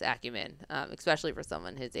business acumen, especially for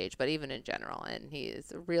someone his age, but even in general. And he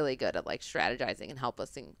is really good at like strategizing and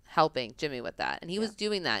helping Jimmy with that. And he was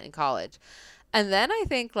doing that in college. And then I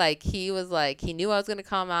think like he was like, he knew I was going to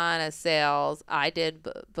come on as sales. I did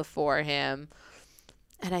before him.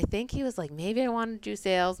 And I think he was like, maybe I want to do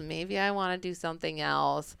sales. Maybe I want to do something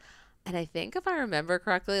else. And I think if I remember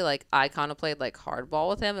correctly, like I kind of played like hardball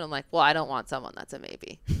with him. And I'm like, well, I don't want someone that's a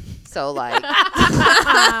maybe. So like,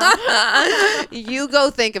 you go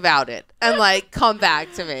think about it and like come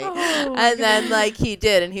back to me. And then like he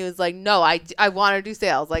did. And he was like, no, I want to do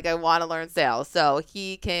sales. Like I want to learn sales. So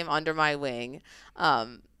he came under my wing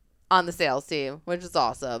on the sales team, which is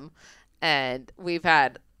awesome. And we've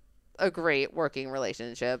had a great working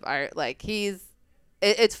relationship.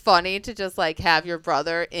 It's funny to just like have your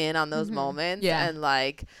brother in on those moments. And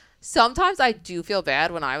like, sometimes I do feel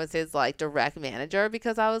bad when I was his like direct manager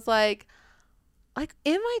because I was like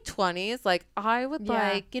in my 20s, like I would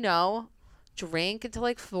like, you know, drink until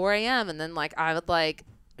like 4 a.m. and then like I would like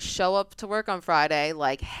show up to work on Friday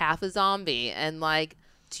like half a zombie and like,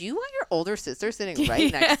 do you want your older sister sitting right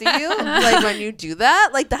next to you? Like when you do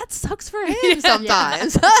that, like that sucks for him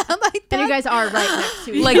sometimes. Like and you guys are right next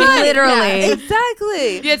to each like other. literally. Yeah,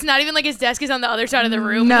 exactly. Yeah, it's not even like his desk is on the other side of the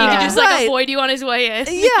room. No. He can just like avoid you on his way in.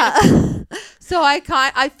 Yeah. So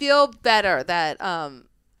I feel better that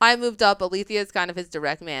I moved up. Alethea is kind of his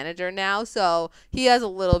direct manager now, so he has a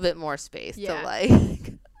little bit more space to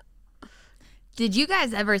like. Did you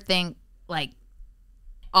guys ever think like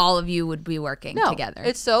all of you would be working together?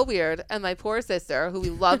 It's so weird. And my poor sister, who we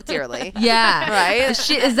love dearly. Right? Is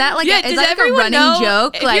that like is that like a running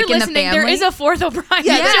joke? If like you're in listening, the family? there is a fourth O'Brien.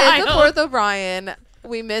 Yeah, there is a fourth O'Brien.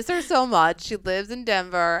 We miss her so much. She lives in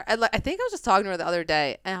Denver. And like, I think I was just talking to her the other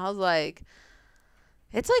day, and I was like,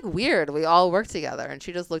 it's like weird. We all work together. And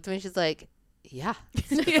she just looked at me. She's like, yeah, it's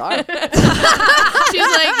bizarre. She's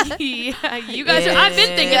like, yeah, you guys I've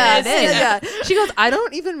been thinking this. Yeah. She goes, I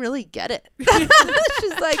don't even really get it.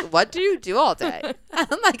 She's like, what do you do all day?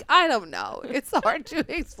 I'm like, I don't know. It's hard to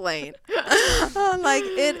explain. I'm like,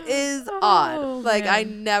 it is odd. Like, I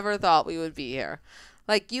never thought we would be here.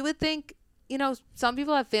 Like, you would think, you know, some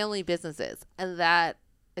people have family businesses and that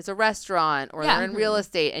it's a restaurant or they're in real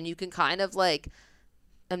estate, and you can kind of like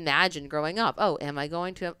imagine growing up, oh, am I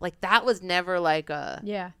going to, like, that was never like a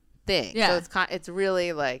thing. So it's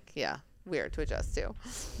really like, weird to adjust to.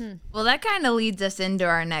 Well, that kind of leads us into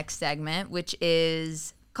our next segment, which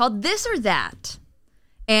is called This or That.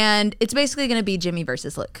 And it's basically going to be Jimmy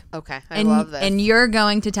versus Luke. Okay. I love this. And you're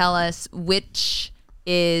going to tell us which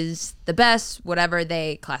is the best, whatever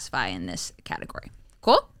they classify in this category.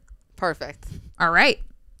 Cool? Perfect. All right.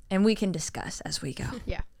 And we can discuss as we go.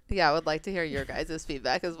 Yeah, I would like to hear your guys'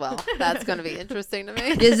 feedback as well. That's going to be interesting to me.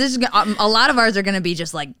 Is this a lot of ours are going to be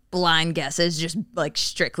just like blind guesses, just like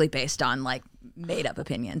strictly based on like made up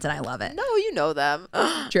opinions, and I love it. No, you know them.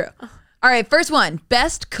 True. All right, first one,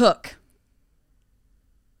 best cook.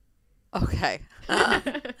 Okay.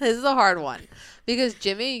 This is a hard one because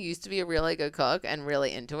Jimmy used to be a really good cook and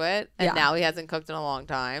really into it, and now he hasn't cooked in a long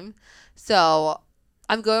time. So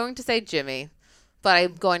I'm going to say Jimmy. But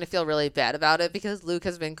I'm going to feel really bad about it because Luke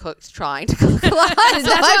has been trying to cook a lot. That's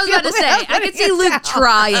what I was about to say. I could see Luke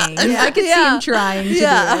trying. I could see him trying to do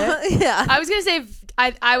it. Yeah. I was gonna say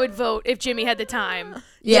I would vote if Jimmy had the time.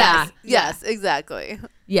 Yes, exactly.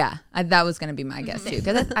 Yeah, that was going to be my guess too.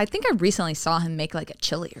 Because I think I recently saw him make like a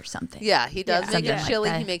chili or something. Yeah, he does make a Something chili.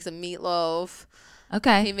 like that. He makes a meatloaf.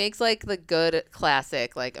 Okay. He makes like the good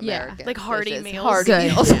classic, like American, like hearty dishes. meals. Hearty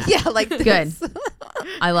Good. meals. Yeah. Yeah, like Good. this.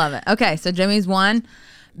 I love it. Okay, so Jimmy's one.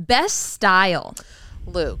 Best style.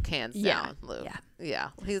 Luke, hands Yeah. down. Luke. Yeah. Yeah.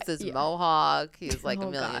 He's this mohawk. He's like a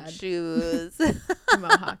million shoes.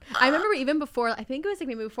 Mohawk. I remember even before, I think it was like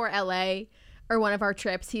maybe before LA or one of our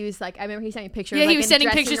trips, he was like, I remember he sent me pictures. Yeah, like, he was sending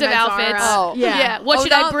dressing pictures of room at outfits. Zara. Oh. Yeah. What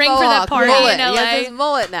should I not bring for that mohawk, party mullet. in LA? He has his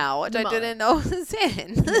mullet now, which I Mullet. didn't know was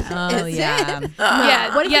in. Oh, It's yeah. in.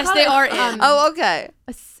 Yeah. What do you Yes, call they it? are in. Oh, okay.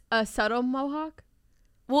 A subtle mohawk?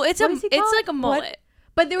 Well, it's What does he call it's it? like a mullet.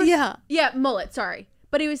 But there was Yeah. mullet. Sorry,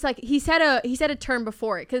 but it was like he said a term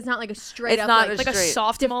before it because it's not like a straight It's up not like, Like a Straight.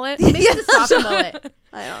 soft mullet. maybe it's a soft mullet.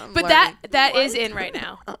 I don't, But that is in right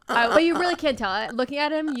now. But you really can't tell. Looking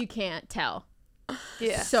at him, you can't tell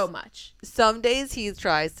Yeah. so much. some days he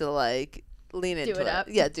tries to like lean into it up.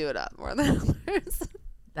 Yeah, do it up more than others.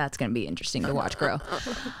 That's going to be interesting to watch grow.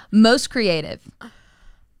 Most creative.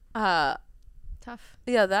 Tough.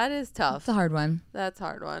 Yeah, that is tough. That's a hard one. That's a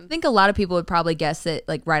hard one. I think a lot of people would probably guess that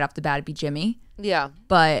like right off the bat it'd be Jimmy. Yeah.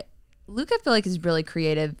 But Luke, I feel like, is really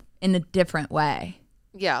creative in a different way.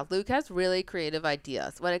 Yeah, Luke has really creative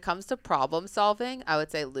ideas. When it comes to problem solving, I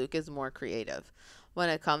would say Luke is more creative. When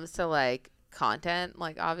it comes to like content,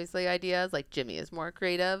 like obviously ideas, like Jimmy is more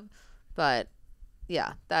creative. But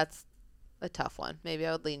yeah, that's a tough one. Maybe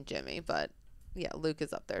I would lean Jimmy, but yeah, Luke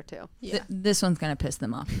is up there too. Yeah. This one's going to piss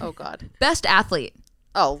them off. Oh God. Best athlete.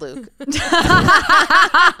 Oh, Luke.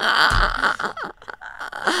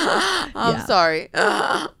 I'm sorry.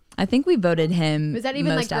 I think we voted him. Was that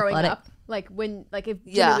even most like growing athletic. up? Like when, like if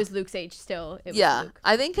Jimmy Yeah. was Luke's age still, it was Yeah, Luke.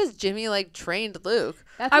 I think because Jimmy like trained Luke.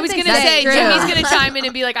 That's I what was they gonna say. say true. Jimmy's gonna chime in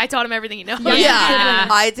and be like, I taught him everything he knows. Yeah.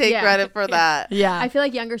 I take Yeah. credit for that. Yeah. I feel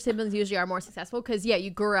like younger siblings usually are more successful because you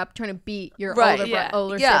grew up trying to beat your Right.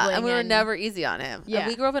 older Yeah, sibling. and we were never easy on him. Yeah. And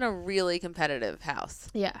we grew up in a really competitive house.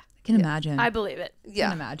 Yeah. I can imagine. I believe it. can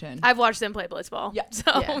Yeah. imagine. I've watched them play blitzball. Yeah. So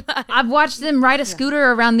Yeah. I've watched them ride a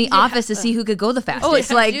scooter around the office to see who could go the fastest. Oh,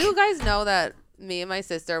 It's like do you guys know that me and my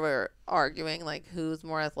sister were arguing like who's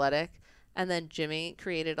more athletic? And then Jimmy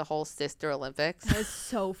created a whole sister Olympics. That was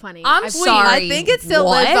so funny. I'm I've- sorry. I think it still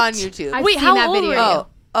lives What? on YouTube. I've Wait, seen how that old video. were you?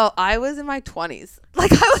 Oh, I was in my 20s. Like,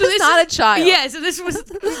 I was not a child. Yeah, so this was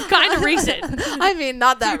kind of recent. I mean,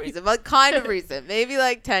 not that recent, but kind of recent. Maybe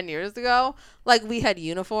like 10 years ago. Like, we had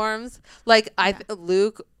uniforms. Like,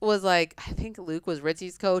 Luke was like, I think Luke was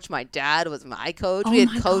Richie's coach. My dad was my coach. Oh we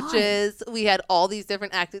my had coaches. We had all these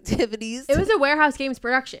different activities. It was a warehouse games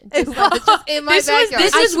production. It was just in my backyard.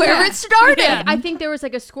 this is where it started. Yeah. I think there was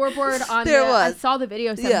like a scoreboard on There I was. saw the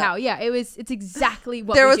video somehow. Yeah, it's exactly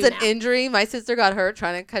what There we was do an now. injury. My sister got hurt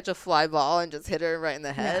trying to catch a fly ball and just hit her right in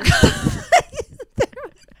the head.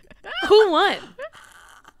 Who won?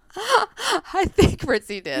 I think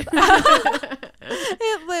Ritzy did.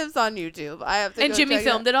 It lives on YouTube. I have to. And Jimmy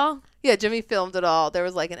filmed it all? Yeah, Jimmy filmed it all. There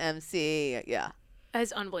was like an MC. Yeah.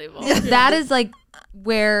 That's unbelievable. That is like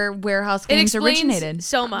where warehouse It games explains originated.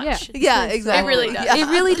 so much. Yeah, exactly. It really does. Yeah. It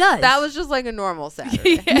really does. That was just like a normal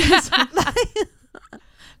Saturday.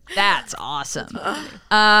 That's awesome.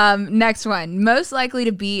 Next one. Most likely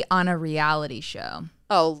to be on a reality show.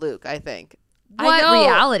 Oh, Luke, I think. What know.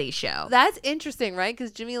 reality show? That's interesting, right?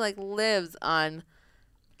 Because Jimmy like lives on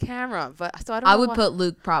camera, but so I don't. I know would why- put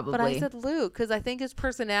Luke probably. But I said Luke because I think his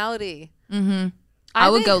personality. Mm-hmm. I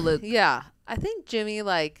would think- go Luke. Yeah, I think Jimmy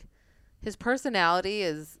like his personality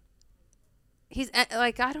is. He's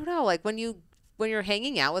like I don't know, like when you're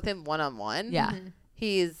hanging out with him one-on-one. Yeah.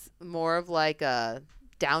 He's more of like a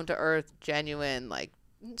down to earth, genuine like.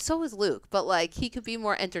 So is Luke, but like he could be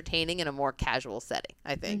more entertaining in a more casual setting.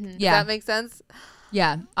 I think. Does Yeah. that make sense?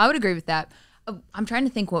 Yeah, I would agree with that. I'm trying to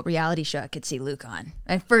think what reality show I could see Luke on.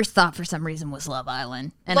 My first thought for some reason was Love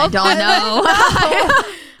Island, and Love I don't know.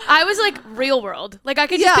 I was like Real World. Like I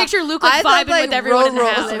could Yeah. just picture Luke like I thought, vibing like, with everyone in the Real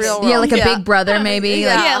house. World was Real Yeah, World. like a Big Brother maybe.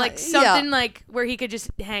 Yeah. Yeah, like something Yeah. like where he could just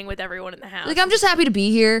hang with everyone in the house. Like I'm just happy to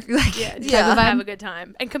be here. Like, yeah, just Yeah. have a good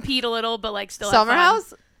time and compete a little, but like still Summer have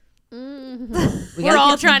House. fun. we We're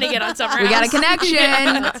all trying to get on Summer House. We got a connection.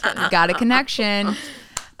 We got a connection.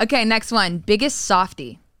 Okay, next one. Biggest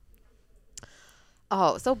softie.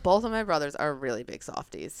 Oh, so both of my brothers are really big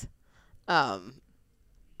softies. I'm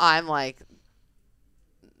like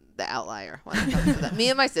the outlier when it comes to that. Me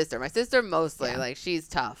and my sister. My sister mostly, like she's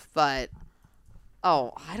tough, but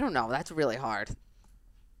I don't know. That's really hard.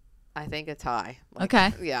 I think a tie. Like,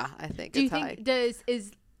 Okay. Yeah, I think Do a you tie. think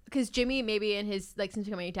is because Jimmy maybe in his like since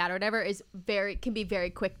becoming a dad or whatever can be very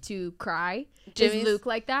quick to cry. Is Jimmy's- Luke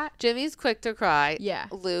like that? Jimmy's quick to cry. Yeah.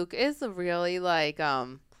 Luke is really like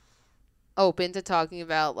open to talking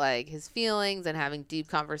about like his feelings and having deep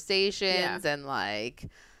conversations and like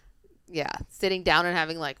sitting down and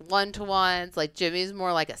having like one-to-ones. Like Jimmy's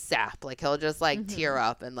more like a sap. Like he'll just like tear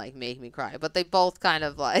up and like make me cry. But they both kind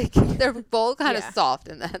of like they're both kind of soft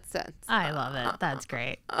in that sense. I love it. That's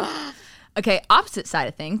great. Okay, opposite side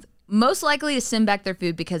of things. Most likely to send back their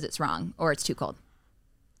food because it's wrong or it's too cold.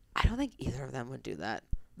 I don't think either of them would do that.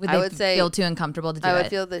 Would I they would say feel too uncomfortable to do I it? would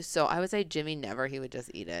feel this. So I would say Jimmy never. He would just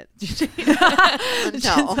eat it.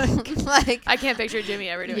 No, like I can't picture Jimmy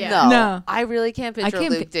ever doing Yeah. that. No. I really can't picture can't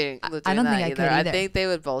Luke doing I that don't think I either. could either. I think they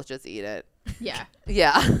would both just eat it. Yeah.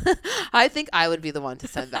 Yeah, I think I would be the one to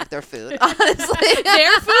send back their food. Honestly,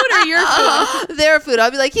 Their food or your food? Their food.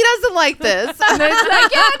 I'd be like, he doesn't like this. And they're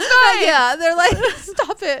like, yeah, it's fine. Yeah, they're like,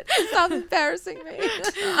 stop it, stop embarrassing me.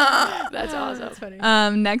 That's awesome. That's funny.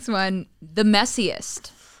 Next one. The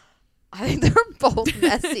messiest. I think they're both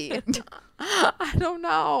messy. I don't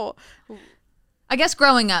know. I guess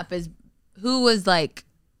growing up is who was like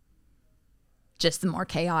just the more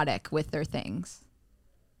chaotic with their things.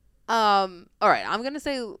 All right, I'm gonna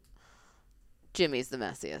say Jimmy's the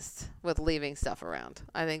messiest with leaving stuff around.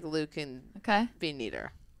 I think Luke can Okay. be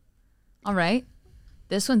neater. All right.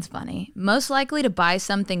 This one's funny. Most likely to buy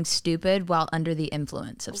something stupid while under the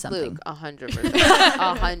influence of something. Luke, 100%.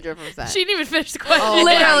 100%. She didn't even finish the question. Oh,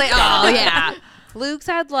 Literally. my Oh, yeah. Luke's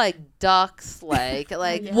had like ducks, like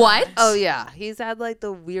What? Oh yeah, he's had like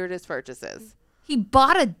the weirdest purchases. He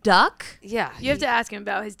bought a duck? Yeah, You have to ask him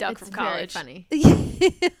about his duck It's from very college. funny.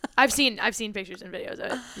 I've seen pictures and videos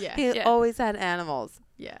of it. Yeah. He's Yeah. always had animals.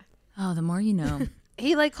 Yeah. Oh, the more you know.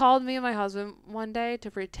 He like called me and my husband one day to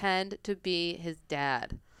pretend to be his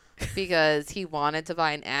dad because he wanted to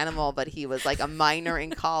buy an animal, but he was like a minor in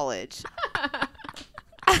college.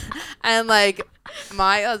 And like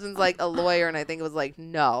my husband's like a lawyer, and I think it was like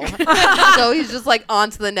no. So he's just like on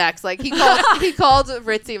to the next. Like he called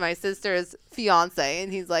Ritzy, my sister's fiance,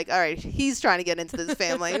 and he's like, all right, he's trying to get into this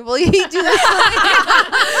family. Will he do this?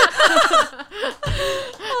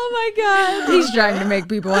 Oh my God. He's trying to make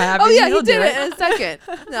people happy. Oh yeah, he He'll do did it in a second.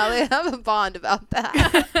 Now they have a bond about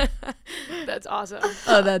that. That's awesome.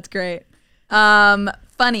 Oh, that's great.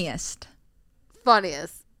 Funniest.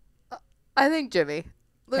 Funniest, I think Jimmy.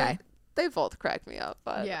 Luke, Okay. they both crack me up,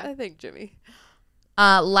 but Yeah. I think Jimmy.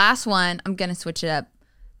 Last one. I'm gonna switch it up.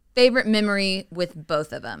 Favorite memory with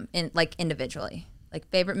both of them, individually. Like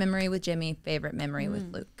favorite memory with Jimmy. Favorite memory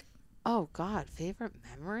with Luke. Oh God, favorite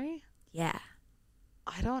memory? Yeah.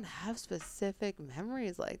 I don't have specific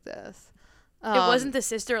memories like this. It wasn't the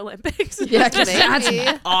Sister Olympics. Yeah, 'cause that's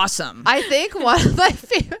Maybe. awesome. I think one of my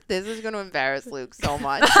favorite. This is going to embarrass Luke so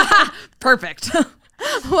much. Perfect.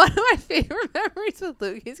 One of my favorite memories with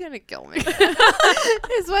Luke, he's going to kill me, is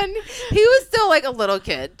when he was still like a little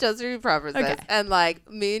kid, just to preface this. Okay. And like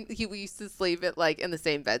me and we used to sleep like in the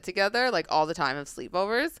same bed together, like all the time of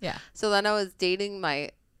sleepovers. Yeah. So then I was dating my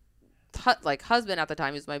husband at the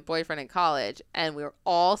time. He was my boyfriend in college, and we were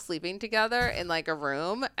all sleeping together in like a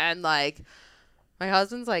room, and like my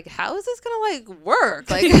husband's like, how is this gonna like work?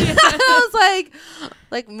 Like I was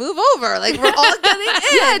like move over, like we're all getting in.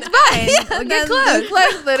 Yeah, it's fine. And Get then close. Luke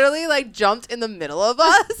like literally like jumped in the middle of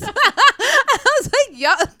us. I was like,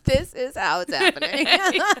 yeah, this is how it's happening.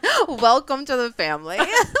 Welcome to the family.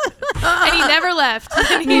 And he never left.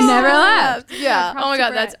 He never left. Yeah. Oh my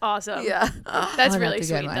God, that's awesome. Yeah. That's Oh, really that's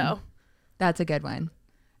a good sweet one. though. That's a good one.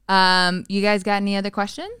 You guys got any other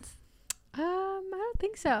questions? I don't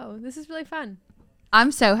think so. This is really fun.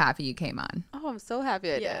 I'm so happy you came on. Oh, I'm so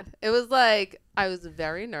happy I Yeah. did. It was like, I was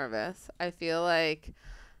very nervous. I feel like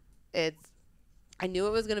I knew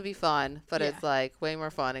it was going to be fun, but Yeah. it's like way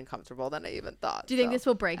more fun and comfortable than I even thought. Do you think so. this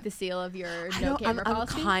will break the seal of your no I'm camera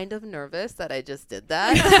policy? kind of nervous that I just did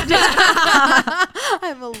that.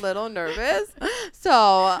 I'm a little nervous. So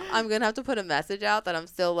I'm going to have to put a message out that I'm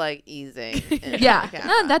still like easing. into Yeah. the No,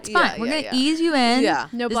 camera. that's fine. We're going to ease you in. Yeah.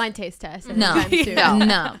 No blind taste test. No. anytime soon. No.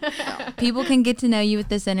 No. People can get to know you with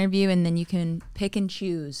this interview, and then you can pick and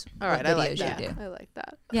choose All what right. I like videos that. you do. I like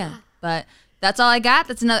that. Yeah. But that's all I got.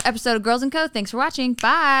 That's another episode of Girls & Co. Thanks for watching.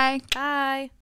 Bye. Bye.